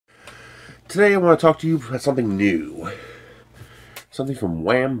Today I want to talk to you about something new. Something from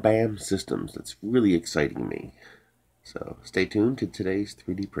Wham Bam Systems that's really exciting me. So stay tuned to today's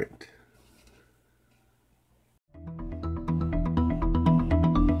 3D print.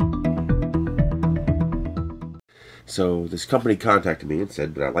 So this company contacted me and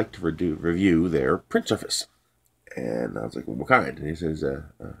said that I'd like to review their print surface. And I was like, well, what kind? And he says, a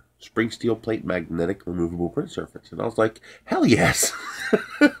spring steel plate magnetic removable print surface. And I was like, hell yes!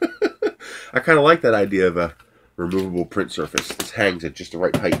 I kind of like that idea of a removable print surface. This hangs at just the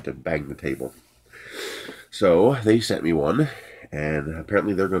right height to bang the table. So they sent me one, and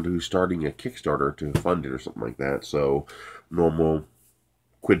apparently they're going to be starting a Kickstarter to fund it or something like that. So normal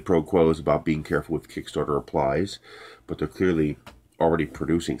quid pro quos about being careful with Kickstarter applies, but they're clearly already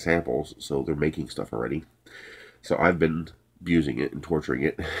producing samples, so they're making stuff already. So I've been abusing it and torturing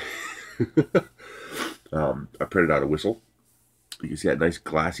it. I printed out a whistle. You can see that nice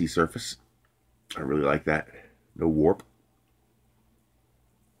glassy surface. I really like that. No warp.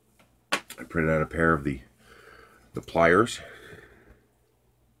 I printed out a pair of the pliers.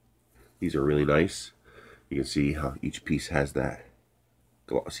 These are really nice. You can see how each piece has that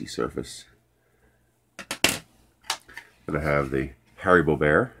glossy surface. Then I have the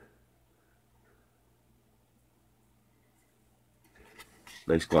Haribognome.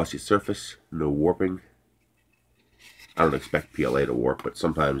 Nice glossy surface, no warping. I don't expect PLA to warp, but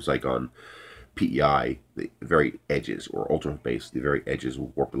sometimes, like on PEI, the very edges, or ultimate base, the very edges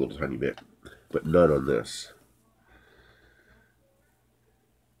will warp a little tiny bit, but none on this.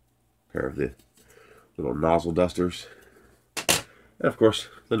 Pair of the little nozzle dusters, and of course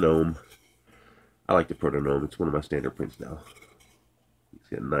the gnome. I like the ProtoGnome. It's one of my standard prints now. You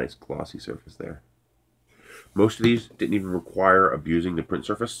see a nice glossy surface there. Most of these didn't even require abusing the print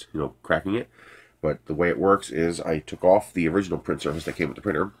surface, cracking it. But the way it works is I took off the original print surface that came with the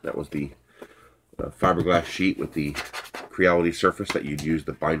printer. That was the fiberglass sheet with the Creality surface that you'd use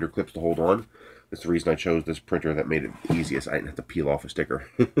the binder clips to hold on. That's the reason I chose this printer. That made it easiest. I didn't have to peel off a sticker.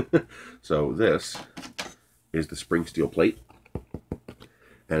 So this is the spring steel plate.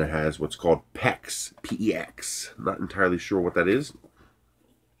 And it has what's called PEX. P-E-X. Not entirely sure what that is.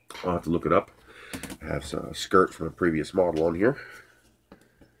 I'll have to look it up. I have a skirt from a previous model on here.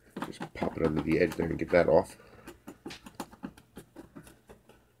 Just pop it under the edge there and get that off.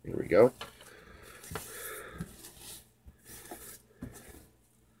 There we go.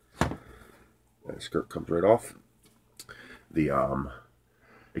 That skirt comes right off.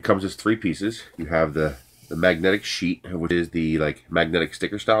 It comes as 3 pieces. You have the magnetic sheet, which is the magnetic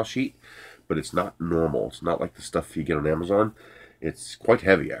sticker style sheet, but it's not normal. It's not like the stuff you get on Amazon. It's quite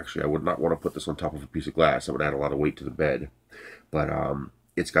heavy, actually. I would not want to put this on top of a piece of glass. That would add a lot of weight to the bed. But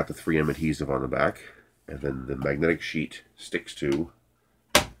it's got the 3M adhesive on the back, and then the magnetic sheet sticks to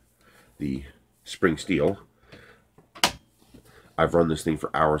the spring steel. I've run this thing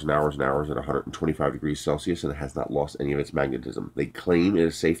for hours and hours and hours at 125 degrees Celsius, and it has not lost any of its magnetism. They claim it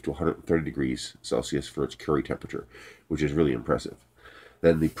is safe to 130 degrees Celsius for its Curie temperature, which is really impressive.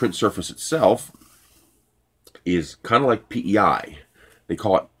 Then the print surface itself is kind of like PEI. They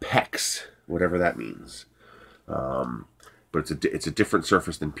call it PEX, whatever that means. But it's a different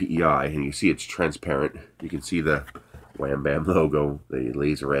surface than PEI, and you see it's transparent. You can see the Wham Bam logo, they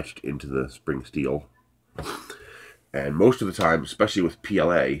laser etched into the spring steel. And most of the time, especially with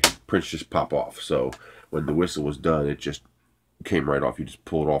PLA, prints just pop off. So when the whistle was done, it just came right off. You just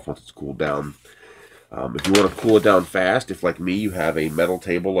pull it off once it's cooled down. If you want to cool it down fast, if like me, you have a metal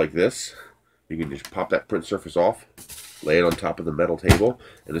table like this, you can just pop that print surface off, lay it on top of the metal table,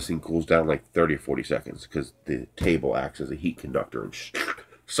 and this thing cools down like 30 or 40 seconds because the table acts as a heat conductor and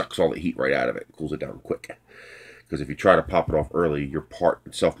sucks all the heat right out of it. Cools it down quick. Because if you try to pop it off early, your part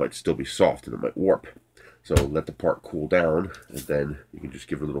itself might still be soft and it might warp. So let the part cool down, and then you can just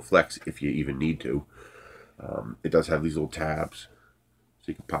give it a little flex if you even need to. It does have these little tabs, so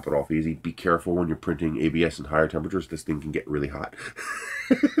you can pop it off easy. Be careful when you're printing ABS in higher temperatures. This thing can get really hot.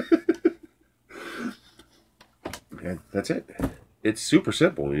 And that's it. It's super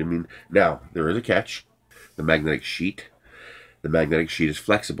simple. I mean, now, there is a catch. The magnetic sheet is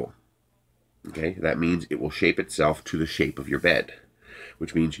flexible. Okay, that means it will shape itself to the shape of your bed,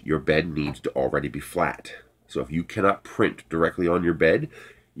 which means your bed needs to already be flat. So if you cannot print directly on your bed,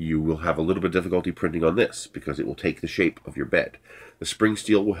 you will have a little bit of difficulty printing on this because it will take the shape of your bed. The spring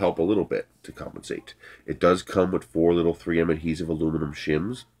steel will help a little bit to compensate. It does come with 4 little 3M adhesive aluminum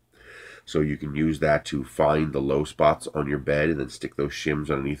shims, so you can use that to find the low spots on your bed and then stick those shims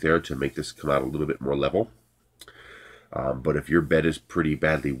underneath there to make this come out a little bit more level. But if your bed is pretty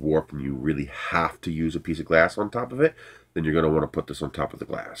badly warped and you really have to use a piece of glass on top of it, then you're going to want to put this on top of the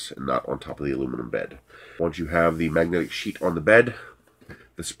glass and not on top of the aluminum bed. Once you have the magnetic sheet on the bed,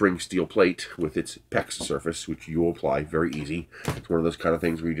 the spring steel plate with its PEX surface, which you will apply, very easy. It's one of those kind of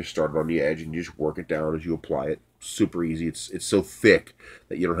things where you just start it on the edge and you just work it down as you apply it. Super easy. It's so thick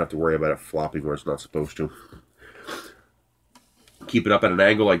that you don't have to worry about it flopping where it's not supposed to. Keep it up at an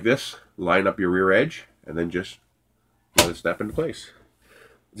angle like this, line up your rear edge, and then just let it snap into place.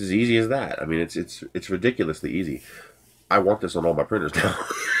 It's as easy as that. I mean, it's ridiculously easy. I want this on all my printers now.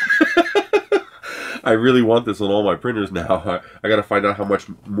 I really want this on all my printers now. I got to find out how much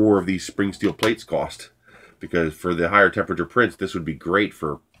more of these spring steel plates cost, because for the higher temperature prints, this would be great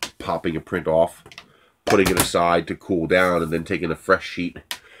for popping a print off, putting it aside to cool down, and then taking a fresh sheet,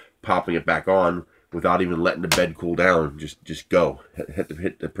 popping it back on without even letting the bed cool down. Just go.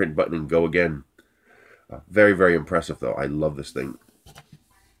 Hit the print button and go again. Very, very impressive, though. I love this thing.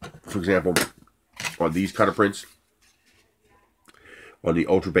 For example, on these kind of prints, on the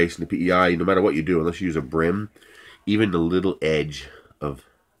Ultra Base and the PEI, no matter what you do, unless you use a brim, even the little edge of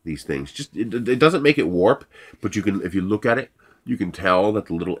these things, just it doesn't make it warp, but you can, if you look at it, you can tell that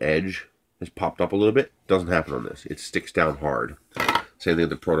the little edge has popped up a little bit. Doesn't happen on this. It sticks down hard. Same thing with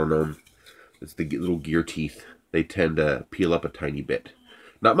the ProtoGnome. It's the little gear teeth. They tend to peel up a tiny bit.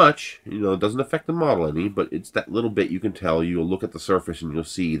 Not much, you know, it doesn't affect the model any, but it's that little bit you can tell. You'll look at the surface and you'll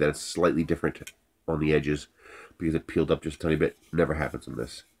see that it's slightly different on the edges because it peeled up just a tiny bit. Never happens in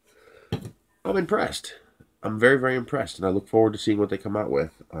this. I'm impressed. I'm very, very impressed, and I look forward to seeing what they come out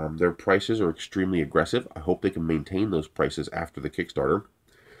with. Their prices are extremely aggressive. I hope they can maintain those prices after the Kickstarter.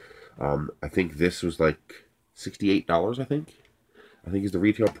 I think this was like $68, I think is the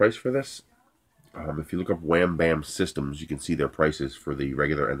retail price for this. If you look up Wham Bam Systems, you can see their prices for the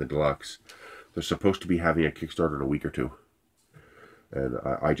regular and the deluxe. They're supposed to be having a Kickstarter in a week or two. And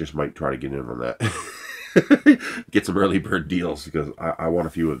I just might try to get in on that. Get some early bird deals, because I want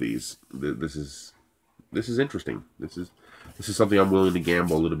a few of these. This is interesting. This is something I'm willing to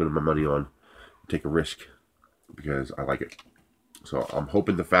gamble a little bit of my money on. Take a risk, because I like it. So I'm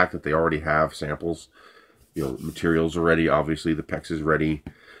hoping the fact that they already have samples, you know, materials are ready. Obviously, the PEX is ready.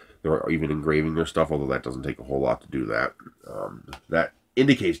 They're even engraving their stuff, although that doesn't take a whole lot to do that. That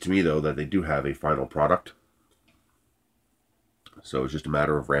indicates to me, though, that they do have a final product. So it's just a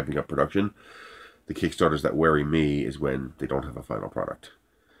matter of ramping up production. The Kickstarters that worry me is when they don't have a final product,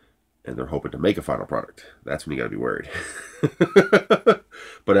 and they're hoping to make a final product. That's when you got to be worried.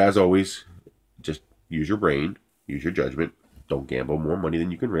 But as always, just use your brain, use your judgment. Don't gamble more money than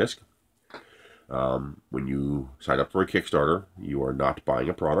you can risk. When you sign up for a Kickstarter, you are not buying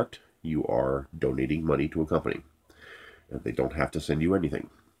a product. You are donating money to a company. And they don't have to send you anything.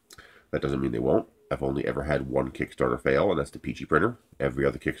 That doesn't mean they won't. I've only ever had one Kickstarter fail, and that's the Peachy printer. Every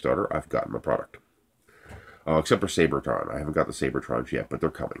other Kickstarter, I've gotten a product. Except for Sabertron. I haven't got the Sabertrons yet, but they're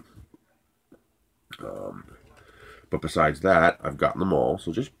coming. But besides that, I've gotten them all.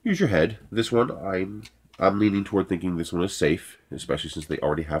 So just use your head. This one, I'm leaning toward thinking this one is safe, especially since they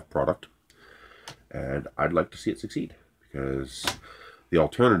already have product. And I'd like to see it succeed, because the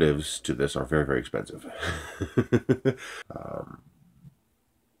alternatives to this are very, very expensive. I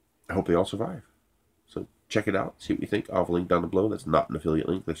hope they all survive. So check it out, see what you think. I'll have a link down below. That's not an affiliate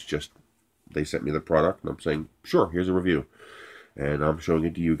link. That's just, they sent me the product, and I'm saying, sure, here's a review. And I'm showing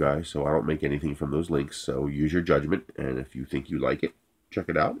it to you guys, so I don't make anything from those links. So use your judgment, and if you think you like it, check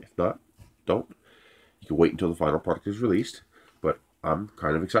it out. If not, don't. You can wait until the final product is released, but I'm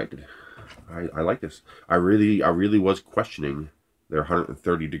kind of excited. I like this. I really was questioning their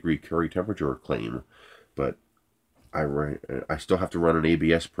 130-degree Curie temperature claim, but I still have to run an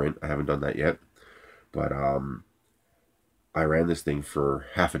ABS print. I haven't done that yet, but I ran this thing for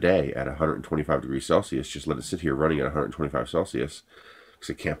half a day at 125 degrees Celsius. Just let it sit here running at 125 Celsius,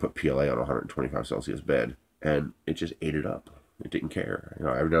 because I can't put PLA on a 125 Celsius bed, and it just ate it up. It didn't care. You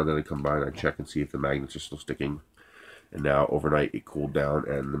know, every now and then I come by and I check and see if the magnets are still sticking. And now overnight it cooled down,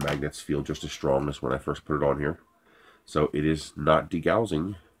 and the magnets feel just as strong as when I first put it on here. So it is not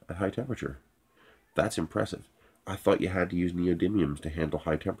degaussing at high temperature. That's impressive. I thought you had to use neodymiums to handle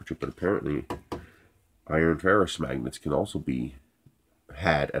high temperature, but apparently iron ferrous magnets can also be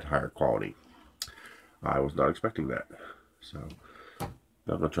had at higher quality. I was not expecting that. So I'm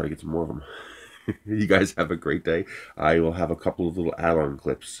going to try to get some more of them. You guys have a great day. I will have a couple of little add-on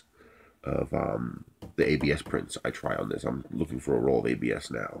clips of the ABS prints I try on this. I'm looking for a roll of ABS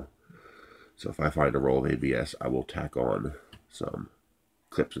now. So if I find a roll of ABS, I will tack on some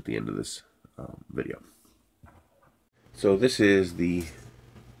clips at the end of this video. So this is the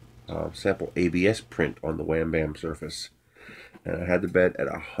sample ABS print on the Wham Bam surface. And I had the bed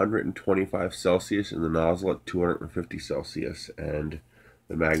at 125 Celsius and the nozzle at 250 Celsius. And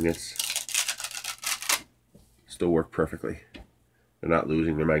the magnets still work perfectly. They're not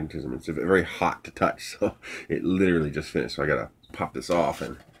losing their magnetism. It's very hot to touch, so it literally just finished. So I gotta pop this off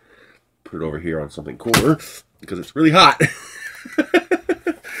and put it over here on something cooler because it's really hot.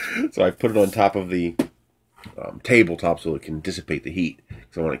 So I put it on top of the tabletop so it can dissipate the heat,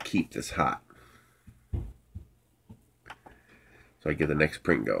 because I want to keep this hot. So I get the next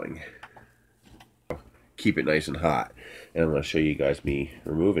print going. Keep it nice and hot. And I'm going to show you guys me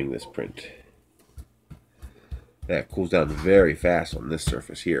removing this print. That cools down very fast on this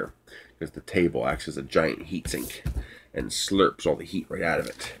surface here, because the table acts as a giant heat sink and slurps all the heat right out of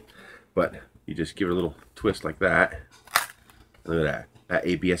it. But you just give it a little twist like that. Look at that. That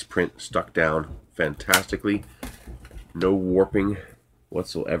ABS print stuck down fantastically. No warping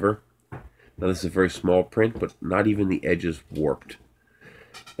whatsoever. Now this is a very small print, but not even the edges warped.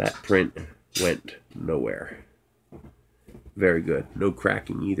 That print went nowhere. Very good. No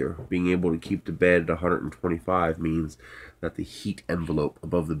cracking either. Being able to keep the bed at 125 means that the heat envelope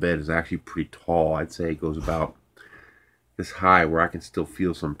above the bed is actually pretty tall. I'd say it goes about this high, where I can still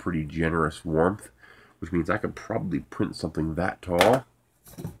feel some pretty generous warmth, which means I could probably print something that tall,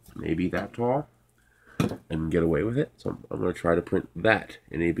 maybe that tall, and get away with it. So I'm going to try to print that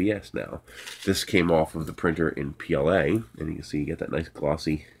in ABS now. This came off of the printer in PLA, and you can see you get that nice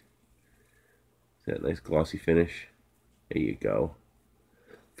glossy, finish. There you go.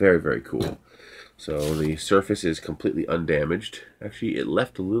 Very, very cool. So the surface is completely undamaged. Actually, it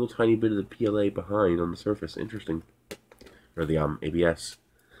left a little tiny bit of the PLA behind on the surface. Interesting. Or the ABS.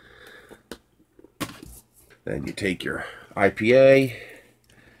 Then you take your IPA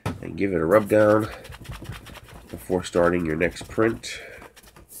and give it a rub down before starting your next print,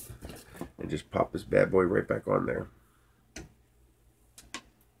 and just pop this bad boy right back on there.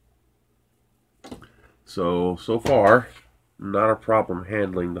 So far, not a problem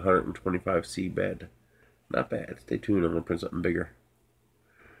handling the 125C bed. Not bad. Stay tuned, I'm going to print something bigger.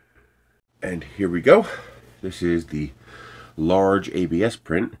 And here we go. This is the large ABS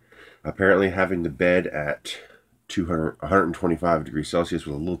print. Apparently having the bed at 125 degrees Celsius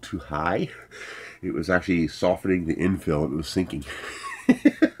was a little too high. It was actually softening the infill. It was sinking.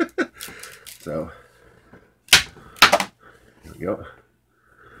 So, here we go.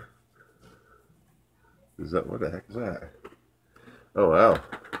 What the heck is that? Oh, wow.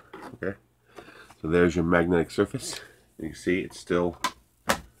 Okay. So there's your magnetic surface. You can see it still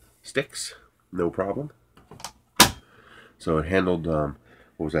sticks. No problem. So it handled, what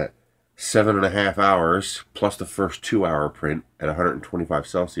was that? 7.5 hours plus the first 2-hour print at 125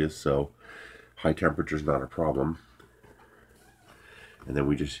 Celsius, so high temperature is not a problem. And then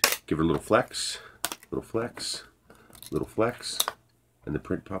we just give it a little flex, little flex, little flex, and the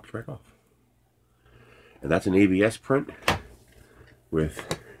print pops right off. And that's an ABS print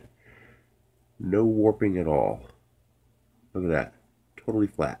with no warping at all. Look at that, totally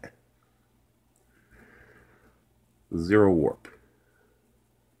flat. Zero warp.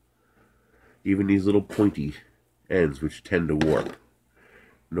 Even these little pointy ends, which tend to warp,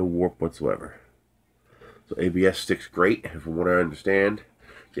 no warp whatsoever. So ABS sticks great, from what I understand.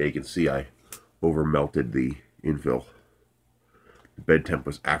 Yeah, you can see I over melted the infill. The bed temp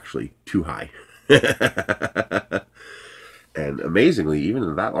was actually too high. And amazingly, even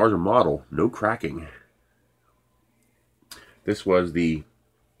in that larger model, no cracking. This was the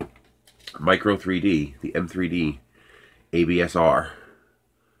Micro 3D, the M3D ABS-R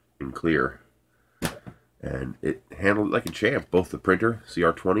in clear. And it handled it like a champ, both the printer,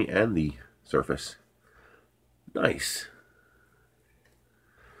 CR20, and the surface. Nice.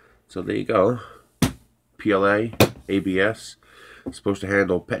 So there you go. PLA, ABS. It's supposed to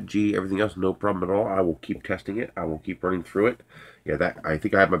handle PETG, everything else, no problem at all. I will keep testing it. I will keep running through it. Yeah, I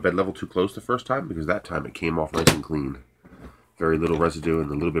think I had my bed level too close the first time, because that time it came off nice and clean. Very little residue,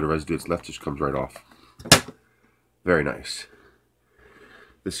 and the little bit of residue that's left just comes right off. Very nice.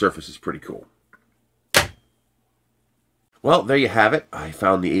 This surface is pretty cool. Well, there you have it. I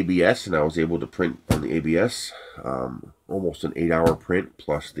found the ABS, and I was able to print on the ABS. Almost an 8-hour print,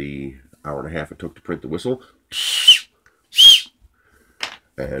 plus the 1.5 hours it took to print the whistle.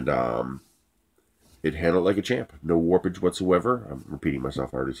 And it handled like a champ. No warpage whatsoever. I'm repeating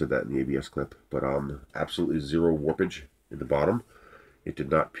myself. I already said that in the ABS clip. But absolutely zero warpage in the bottom. It did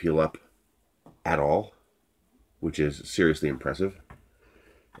not peel up at all, which is seriously impressive.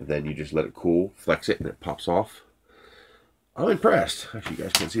 And then you just let it cool, flex it, and it pops off. I'm impressed. Actually, you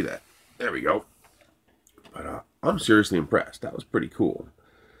guys can't see that. There we go. But I'm seriously impressed. That was pretty cool.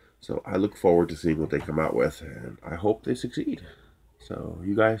 So I look forward to seeing what they come out with, and I hope they succeed. So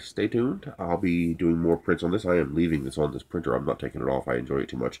you guys stay tuned. I'll be doing more prints on this. I am leaving this on this printer. I'm not taking it off. I enjoy it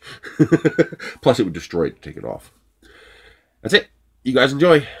too much. Plus, it would destroy it to take it off. That's it. You guys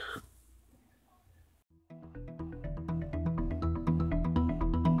enjoy.